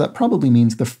 So that probably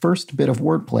means the first bit of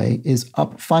wordplay is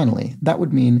up finally. That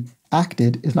would mean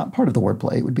acted is not part of the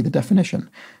wordplay, it would be the definition.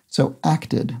 So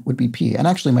acted would be P. And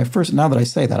actually my first, now that I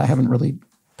say that, I haven't really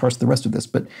parsed the rest of this,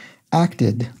 but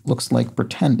acted looks like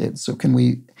pretended. So can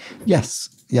we, yes,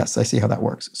 I see how that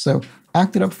works. So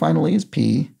acted up finally is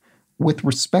P. With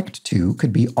respect to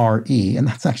could be RE, and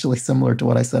that's actually similar to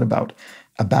what I said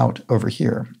about over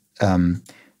here.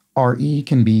 RE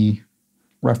can be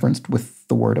referenced with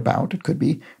the word about, it could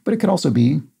be, but it could also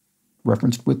be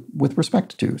referenced with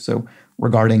respect to. So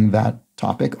regarding that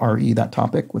topic, RE that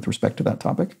topic with respect to that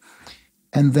topic.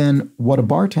 And then what a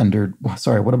bar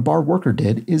worker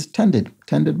did is tended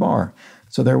bar.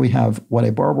 So there we have what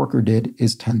a bar worker did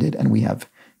is tended, and we have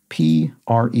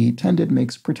PRE, tended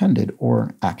makes pretended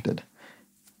or acted.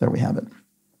 There we have it.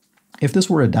 If this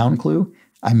were a down clue,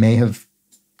 I may have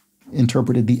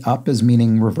interpreted the up as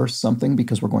meaning reverse something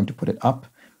because we're going to put it up.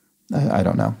 I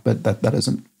don't know, but that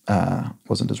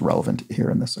wasn't as relevant here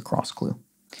in this across clue.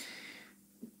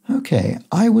 Okay,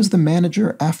 I was the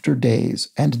manager after days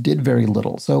and did very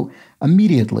little. So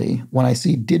immediately when I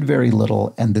see did very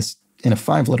little and this in a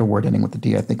 5-letter word ending with the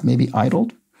D, I think maybe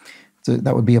idled. So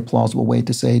that would be a plausible way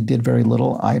to say did very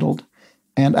little, idled.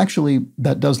 And actually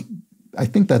that does, I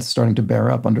think that's starting to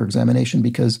bear up under examination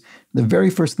because the very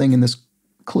first thing in this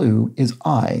clue is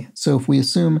I. So if we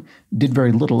assume did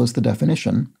very little is the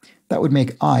definition, that would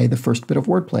make I the first bit of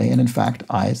wordplay. And in fact,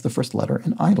 I is the first letter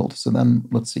in idled. So then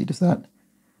let's see, does that,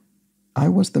 I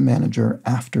was the manager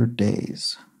after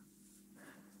days.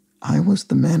 I was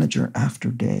the manager after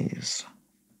days.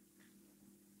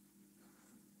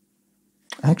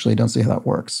 Actually, I don't see how that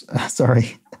works.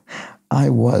 Sorry. I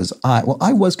was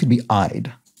could be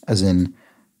I'd, as in,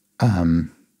 I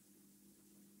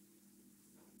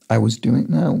was doing,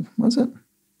 no, was it?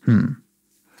 And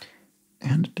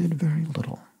did very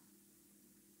little.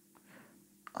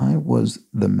 I was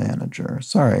the manager.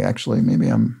 Sorry, actually, maybe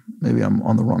I'm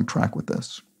on the wrong track with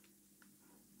this.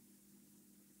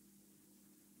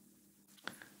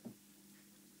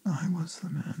 I was the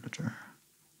manager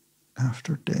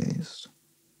after days.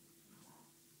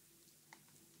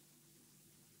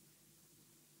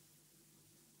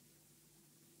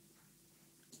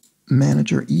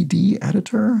 Manager ED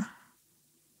editor.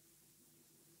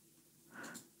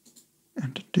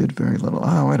 And did very little.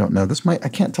 Oh, I don't know. I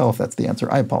can't tell if that's the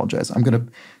answer. I apologize. I'm going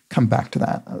to come back to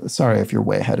that. Sorry if you're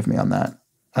way ahead of me on that.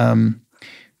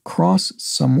 Cross,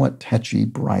 somewhat tetchy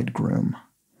bridegroom.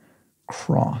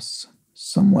 Cross,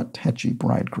 somewhat tetchy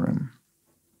bridegroom.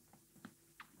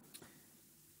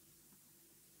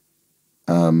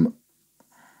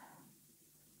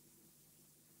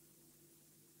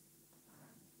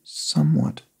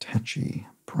 Somewhat tetchy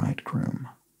bridegroom.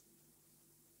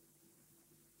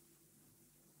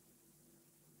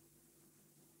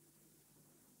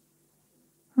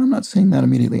 I'm not seeing that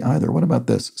immediately either. What about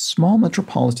this? Small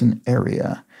metropolitan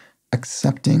area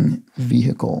accepting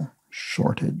vehicle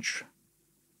shortage.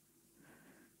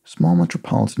 Small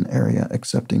metropolitan area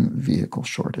accepting vehicle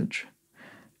shortage.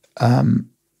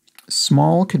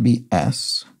 Small could be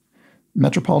S.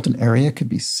 Metropolitan area could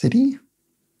be city.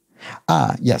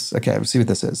 Ah, yes. Okay, I see what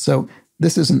this is. So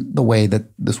this isn't the way that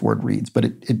this word reads, but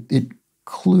it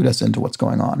clued us into what's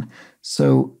going on.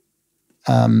 So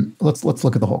let's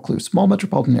look at the whole clue. Small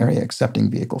metropolitan area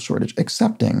accepting vehicle shortage.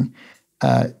 Accepting,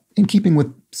 in keeping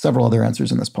with several other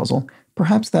answers in this puzzle,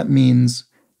 perhaps that means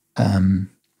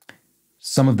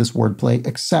some of this wordplay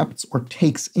accepts or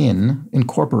takes in,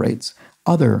 incorporates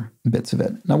other bits of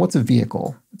it. Now, what's a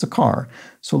vehicle? It's a car.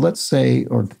 So let's say,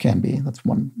 or it can be, that's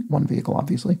one vehicle,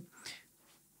 obviously.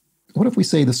 what if we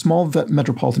say the small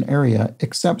metropolitan area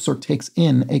accepts or takes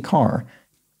in a car?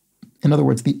 In other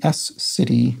words, the S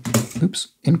city,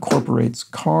 incorporates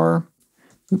car.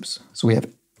 So we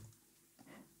have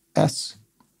S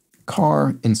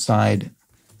car inside.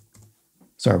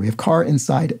 Sorry, we have car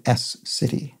inside S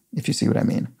city, if you see what I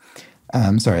mean.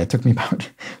 Sorry, it took me about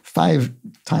 5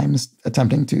 times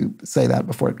attempting to say that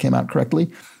before it came out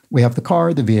correctly. We have the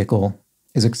car, the vehicle,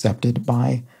 is accepted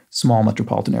by small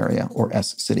metropolitan area, or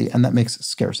S city, and that makes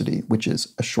scarcity, which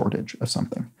is a shortage of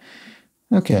something.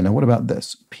 Okay, now what about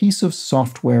this? Piece of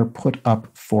software put up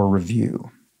for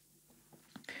review.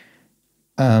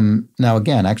 Now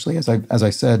again, actually, as I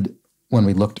said when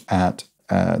we looked at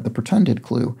the pretended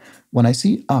clue, when I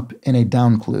see up in a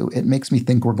down clue, it makes me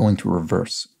think we're going to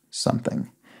reverse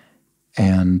something.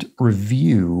 And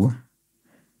review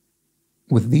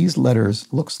with these letters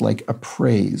looks like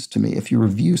appraise to me. If you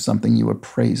review something, you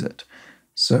appraise it.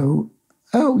 So,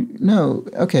 oh, no,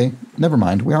 okay, never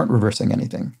mind. We aren't reversing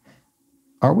anything.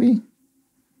 Are we?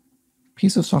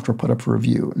 Piece of software put up for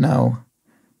review. Now,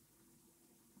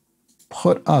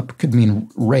 put up could mean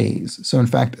raise. So in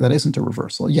fact, that isn't a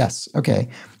reversal. Yes, okay.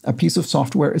 A piece of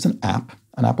software is an app,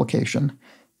 an application,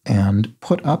 and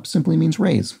put up simply means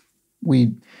raise.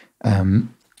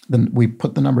 Then we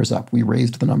put the numbers up. We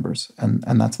raised the numbers, and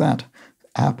that's that.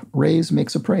 App raise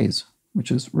makes appraise,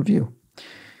 which is review.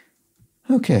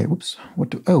 Okay, whoops.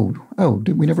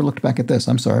 We never looked back at this.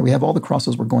 I'm sorry. We have all the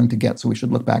crosses we're going to get, so we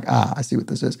should look back. I see what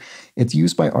this is. It's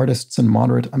used by artists in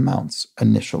moderate amounts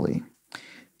initially.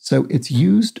 So it's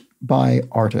used by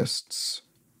artists.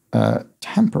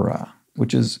 Tempera,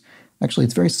 which is, actually,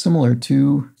 it's very similar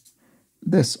to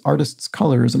this. Artists'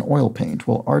 colors and oil paint.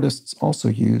 Well, artists also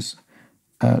use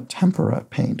tempera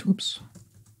paint. Oops.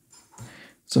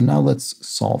 So now let's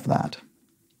solve that.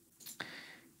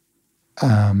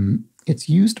 It's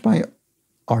used by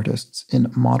artists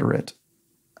in moderate.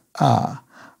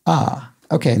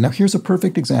 Okay, now here's a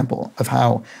perfect example of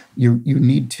how you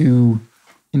need to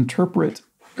interpret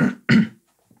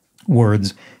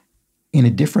words in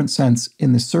a different sense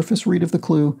in the surface read of the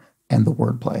clue and the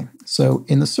wordplay. So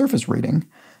in the surface reading,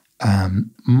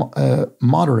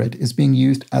 moderate is being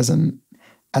used as an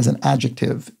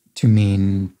adjective to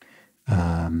mean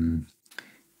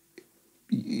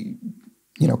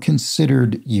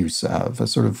considered use of, a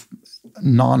sort of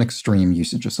non-extreme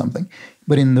usage of something.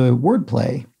 But in the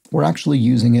wordplay, we're actually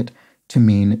using it to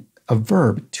mean a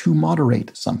verb, to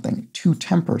moderate something, to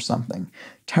temper something.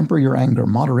 Temper your anger,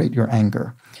 moderate your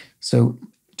anger. So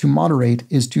to moderate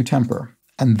is to temper.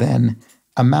 And then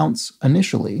amounts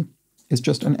initially is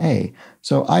just an A.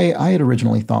 So I had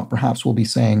originally thought perhaps we'll be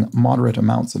saying moderate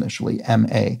amounts initially,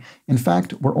 MA. In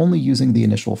fact, we're only using the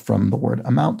initial from the word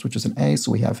amount, which is an A,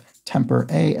 so we have temper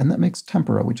A, and that makes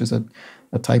tempera, which is a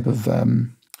type of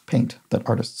paint that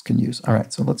artists can use. All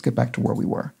right, so let's get back to where we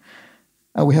were.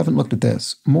 We haven't looked at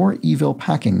this. More evil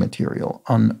packing material,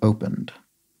 unopened.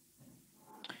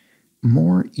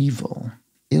 More evil.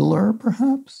 Iller,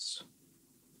 perhaps?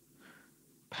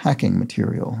 Packing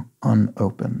material,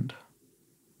 unopened.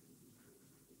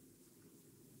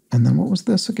 And then what was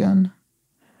this again?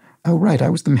 Oh, right, I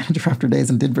was the manager after days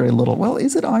and did very little. Well,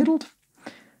 is it idled?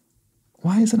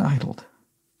 Why is it idled?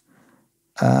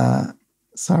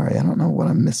 Sorry, I don't know what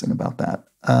I'm missing about that.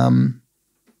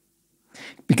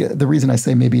 Because the reason I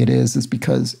say maybe it is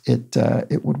because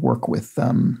it would work with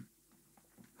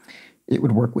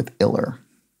iller.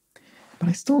 But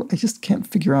I just can't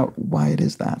figure out why it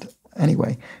is that.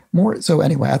 Anyway,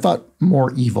 I thought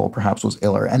more evil perhaps was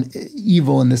iller, and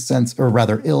evil in this sense, or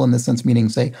rather ill in this sense, meaning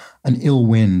say an ill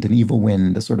wind, an evil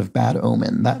wind, a sort of bad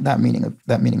omen. That meaning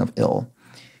of ill.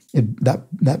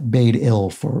 That bade ill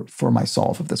for my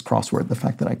solve of this crossword. The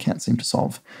fact that I can't seem to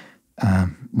solve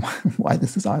why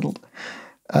this is idled.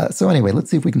 So anyway,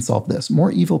 let's see if we can solve this.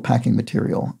 More evil packing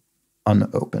material,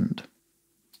 unopened.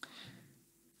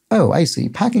 Oh, I see.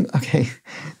 Packing. Okay,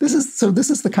 this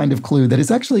is the kind of clue that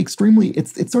is actually extremely.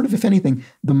 It's sort of, if anything,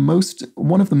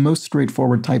 one of the most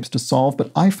straightforward types to solve.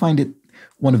 But I find it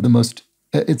one of the most.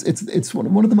 It's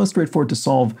one of the most straightforward to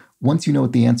solve once you know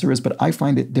what the answer is. But I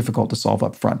find it difficult to solve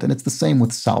up front, and it's the same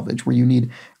with salvage, where you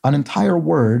need an entire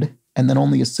word and then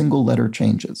only a single letter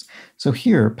changes. So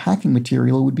here, packing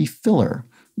material would be filler.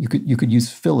 You could use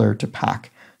filler to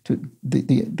pack to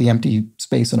the empty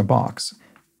space in a box.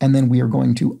 And then we are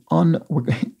going to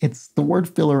it's the word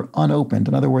filler unopened.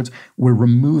 In other words, we're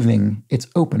removing its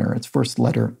opener, its first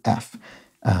letter F.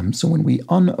 So when we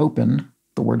unopen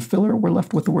the word filler, we're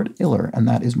left with the word iller, and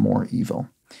that is more evil.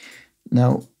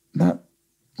 Now, that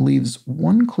leaves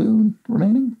one clue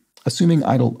remaining, assuming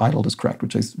idled is correct,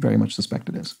 which I very much suspect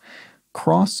it is.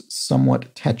 Cross,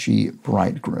 somewhat tetchy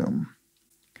bridegroom.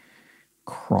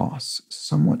 Cross,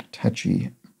 somewhat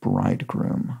tetchy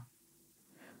bridegroom.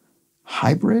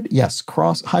 Hybrid? Yes,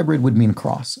 cross. Hybrid would mean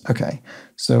cross. Okay,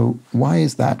 so why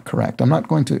is that correct? I'm not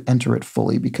going to enter it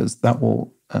fully because that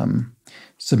will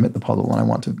submit the puzzle, and I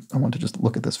want to just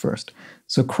look at this first.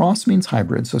 So cross means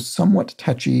hybrid. So somewhat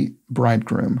tetchy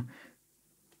bridegroom.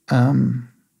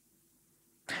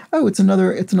 Oh, it's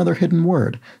another hidden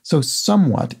word. So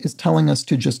somewhat is telling us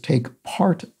to just take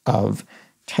part of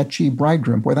tetchy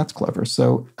bridegroom. Boy, that's clever.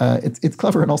 So it's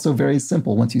clever and also very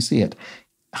simple once you see it.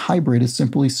 Hybrid is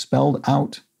simply spelled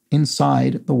out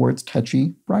inside the words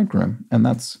tetchy bridegroom, and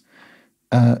that's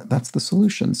the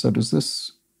solution. So does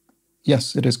this?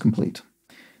 Yes, it is complete.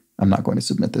 I'm not going to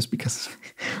submit this because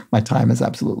my time is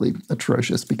absolutely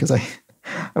atrocious because I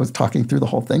was talking through the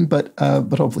whole thing, but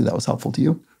hopefully that was helpful to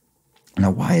you.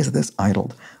 Now, why is this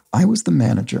idled? I was the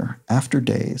manager after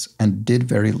days and did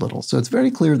very little. So it's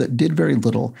very clear that did very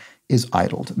little is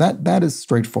idled. That is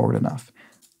straightforward enough.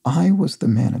 I was the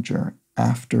manager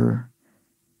after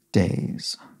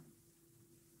days.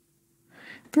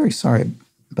 Very sorry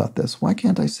about this. Why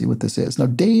can't I see what this is? Now,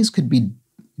 days could be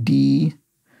D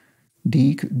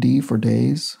for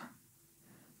days.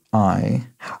 Sorry,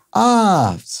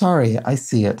 I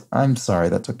see it. I'm sorry,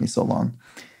 that took me so long.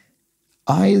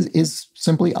 I is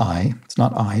simply I. It's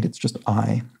not I'd, it's just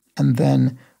I. And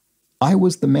then I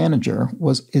was the manager I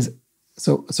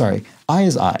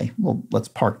is I. Well, let's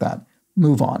park that.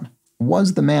 Move on.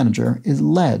 Was the manager is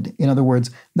led. In other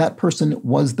words, that person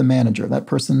was the manager. That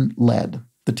person led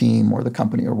the team or the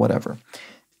company or whatever.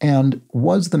 And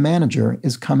was the manager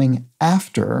is coming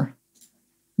after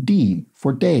D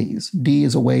for days. D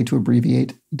is a way to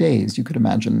abbreviate days. You could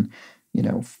imagine,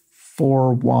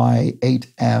 4Y,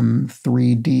 8M,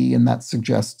 3D, and that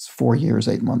suggests 4 years,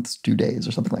 8 months, 2 days,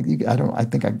 or something like that. I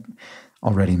think I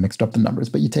already mixed up the numbers,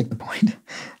 but you take the point.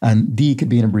 And D could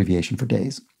be an abbreviation for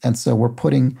days. And so we're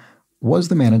putting was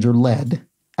the manager led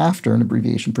after an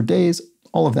abbreviation for days.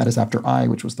 All of that is after I,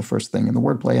 which was the first thing in the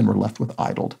wordplay, and we're left with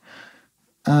idled.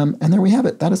 And there we have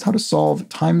it. That is how to solve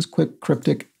Times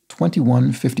Cryptic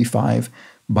 2155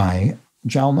 by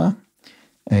Jalna,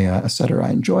 a setter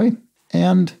I enjoy.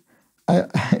 And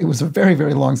it was a very,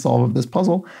 very long solve of this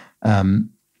puzzle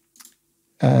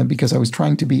because I was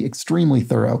trying to be extremely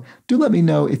thorough. Do let me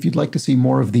know if you'd like to see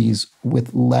more of these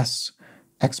with less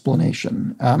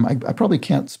explanation. I probably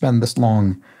can't spend this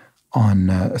long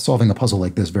on solving a puzzle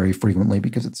like this very frequently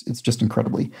because it's just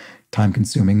incredibly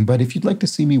time-consuming. But if you'd like to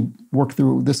see me work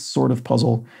through this sort of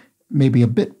puzzle maybe a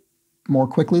bit more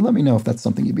quickly, let me know if that's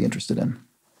something you'd be interested in.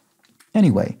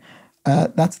 Anyway,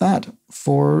 that's that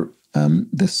for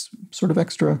this sort of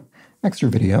extra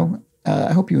video.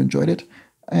 I hope you enjoyed it.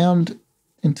 And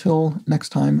until next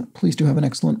time, please do have an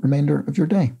excellent remainder of your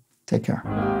day. Take care.